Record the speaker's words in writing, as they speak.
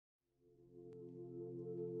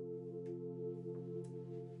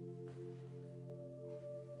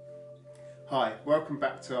Hi, welcome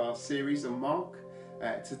back to our series on Mark.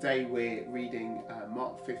 Today we're reading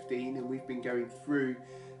Mark 15, and we've been going through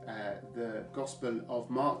the Gospel of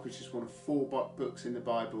Mark, which is one of four books in the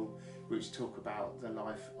Bible which talk about the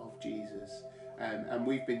life of Jesus. And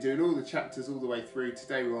we've been doing all the chapters all the way through.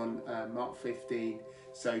 Today we're on Mark 15,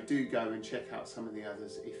 so do go and check out some of the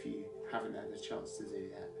others if you haven't had a chance to do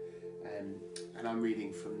that. And I'm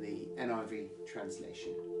reading from the NIV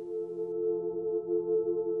translation.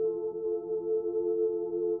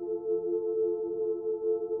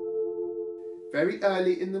 Very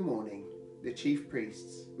early in the morning, the chief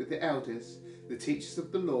priests, with the elders, the teachers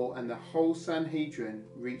of the law, and the whole Sanhedrin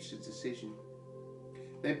reached a decision.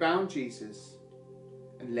 They bound Jesus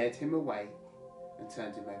and led him away and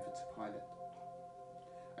turned him over to Pilate.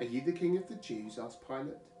 "Are you the king of the Jews?" asked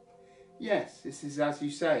Pilate. "Yes, this is as you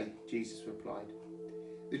say," Jesus replied.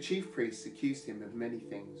 The chief priests accused him of many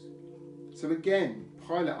things. So again,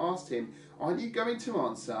 Pilate asked him, "Aren't you going to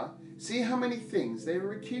answer? See how many things they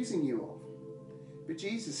were accusing you of." But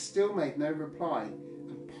Jesus still made no reply,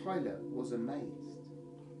 and Pilate was amazed.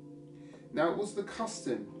 Now it was the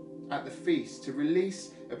custom at the feast to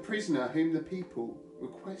release a prisoner whom the people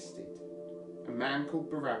requested. A man called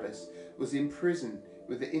Barabbas was in prison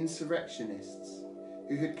with the insurrectionists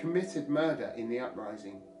who had committed murder in the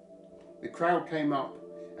uprising. The crowd came up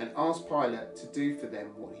and asked Pilate to do for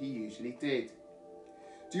them what he usually did.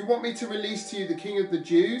 "Do you want me to release to you the king of the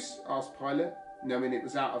Jews?" asked Pilate, knowing it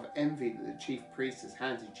was out of envy that the chief priests had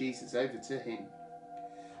handed Jesus over to him.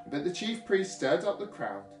 But the chief priests stirred up the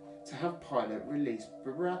crowd to have Pilate release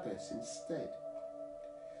Barabbas instead.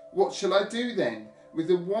 "What shall I do then with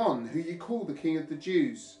the one who you call the king of the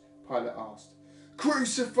Jews?" Pilate asked.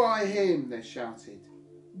 "Crucify him!" they shouted.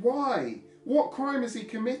 "Why? What crime has he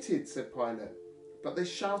committed?" said Pilate. But they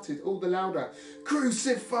shouted all the louder,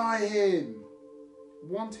 "Crucify him!"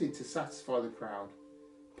 Wanting to satisfy the crowd,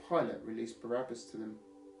 Pilate released Barabbas to them.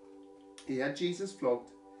 He had Jesus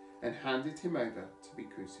flogged and handed him over to be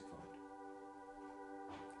crucified.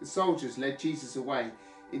 The soldiers led Jesus away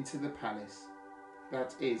into the palace,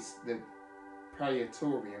 that is, the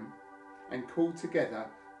praetorium, and called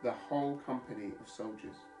together the whole company of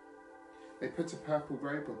soldiers. They put a purple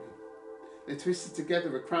robe on him. They twisted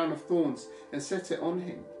together a crown of thorns and set it on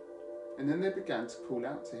him. And then they began to call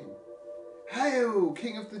out to him, "Hail,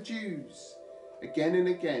 King of the Jews!" Again and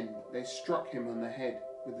again they struck him on the head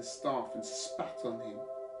with a staff and spat on him.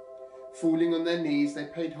 Falling on their knees, they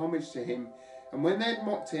paid homage to him, and when they had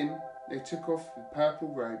mocked him, they took off the purple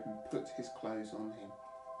robe and put his clothes on him,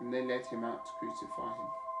 and they led him out to crucify him.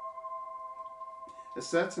 A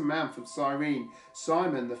certain man from Cyrene,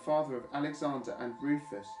 Simon, the father of Alexander and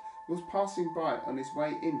Rufus, was passing by on his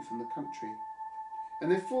way in from the country,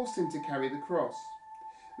 and they forced him to carry the cross.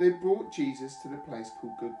 They brought Jesus to the place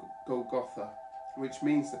called Golgotha, which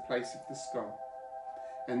means the place of the skull.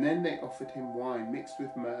 And then they offered him wine mixed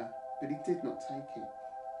with myrrh, but he did not take it.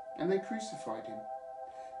 And they crucified him.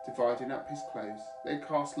 Dividing up his clothes, they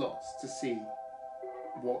cast lots to see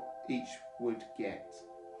what each would get.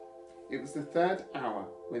 It was the third hour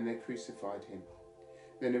when they crucified him.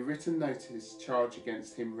 Then a written notice charge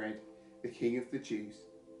against him read, "The King of the Jews."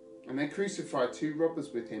 And they crucified two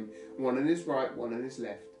robbers with him, one on his right, one on his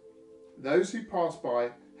left. Those who passed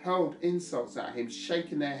by hurled insults at him,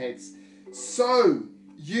 shaking their heads. "So,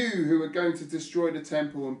 you who are going to destroy the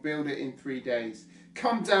temple and build it in 3 days,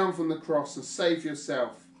 come down from the cross and save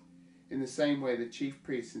yourself." In the same way, the chief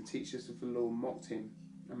priests and teachers of the law mocked him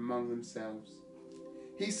among themselves.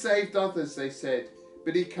 "He saved others," they said,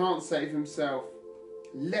 "but he can't save himself.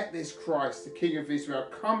 Let this Christ, the King of Israel,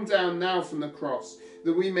 come down now from the cross,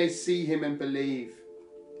 that we may see him and believe."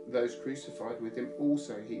 Those crucified with him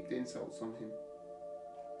also heaped insults on him.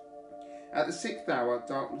 At the 6th hour,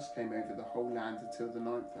 darkness came over the whole land until the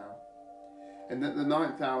 9th hour. And at the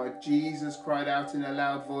 9th hour, Jesus cried out in a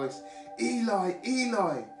loud voice, "Eli,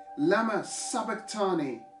 Eli, lama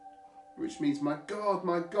sabachthani," which means, my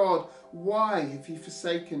God, why have you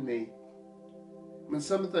forsaken me?" When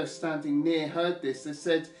some of those standing near heard this, they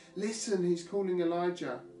said, "Listen, he's calling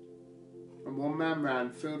Elijah." And one man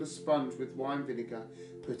ran, filled a sponge with wine vinegar,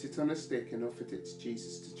 put it on a stick and offered it to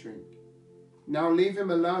Jesus to drink. "Now leave him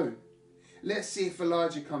alone. Let's see if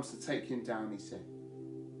Elijah comes to take him down," he said.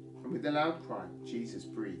 And with a loud cry, Jesus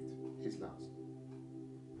breathed his last.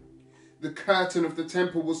 The curtain of the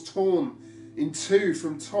temple was torn in two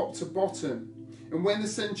from top to bottom. And when the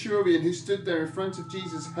centurion who stood there in front of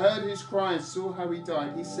Jesus heard his cry and saw how he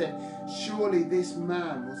died, he said, "Surely this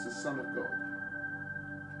man was the Son of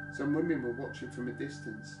God." Some women were watching from a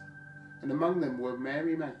distance, and among them were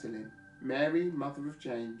Mary Magdalene, Mary, mother of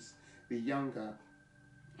James the younger,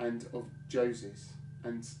 and of Joseph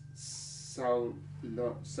and Salome.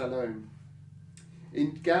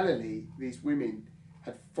 In Galilee, these women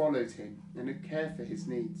had followed him and had cared for his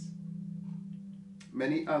needs.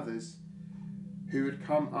 Many others who had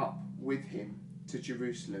come up with him to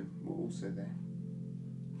Jerusalem were also there.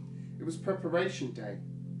 It was preparation day,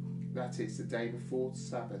 that is, the day before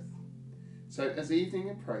Sabbath. So as evening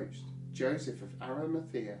approached, Joseph of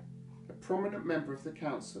Arimathea, a prominent member of the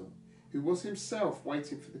council, who was himself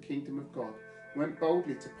waiting for the kingdom of God, went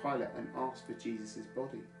boldly to Pilate and asked for Jesus'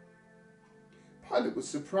 body. Pilate was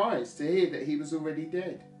surprised to hear that he was already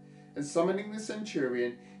dead, and summoning the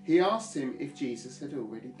centurion, he asked him if Jesus had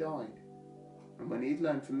already died. And when he had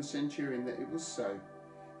learned from the centurion that it was so,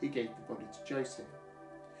 he gave the body to Joseph.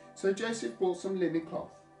 So Joseph bought some linen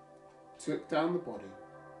cloth, took down the body,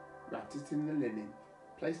 wrapped it in the linen,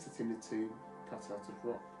 placed it in a tomb cut out of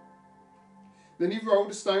rock. Then he rolled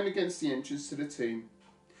a stone against the entrance to the tomb,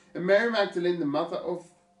 and Mary, mother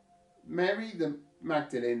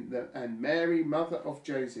of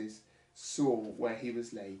Joseph, saw where he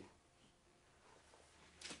was laid.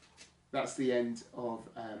 That's the end of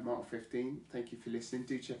Mark 15. Thank you for listening.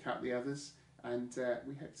 Do check out the others, and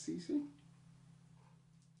we hope to see you soon.